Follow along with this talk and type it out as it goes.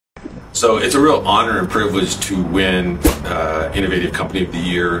So it's a real honor and privilege to win Innovative Company of the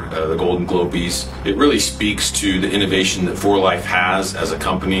Year, the Golden Globies. It really speaks to the innovation that 4Life has as a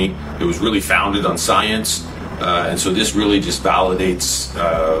company. It was really founded on science, and so this really just validates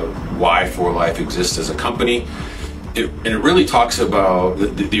why 4Life exists as a company. And it really talks about,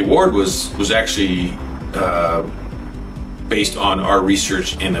 the award was actually based on our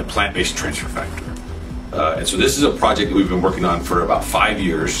research in a plant-based transfer factor. And so this is a project that we've been working on for about 5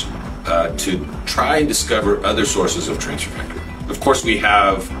 years to try and discover other sources of transfer factor. Of course, we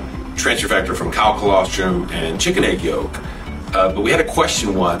have transfer factor from cow colostrum and chicken egg yolk, but we had a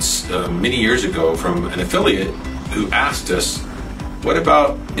question once, many years ago, from an affiliate who asked us, what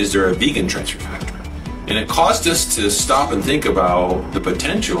about, is there a vegan transfer factor? And it caused us to stop and think about the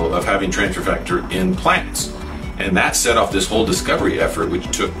potential of having transfer factor in plants. And that set off this whole discovery effort, which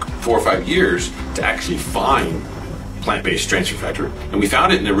took 4 or 5 years to actually find plant-based transfer factor. And we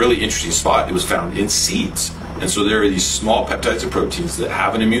found it in a really interesting spot. It was found in seeds. And so there are these small peptides and proteins that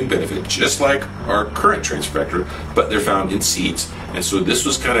have an immune benefit, just like our current transfer factor, but they're found in seeds. And so this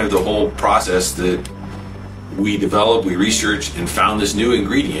was kind of the whole process that we developed, we researched, and found this new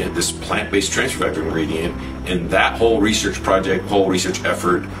ingredient, this plant-based transfer factor ingredient. And that whole research project, whole research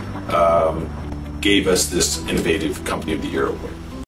effort gave us this Innovative Company of the Year award.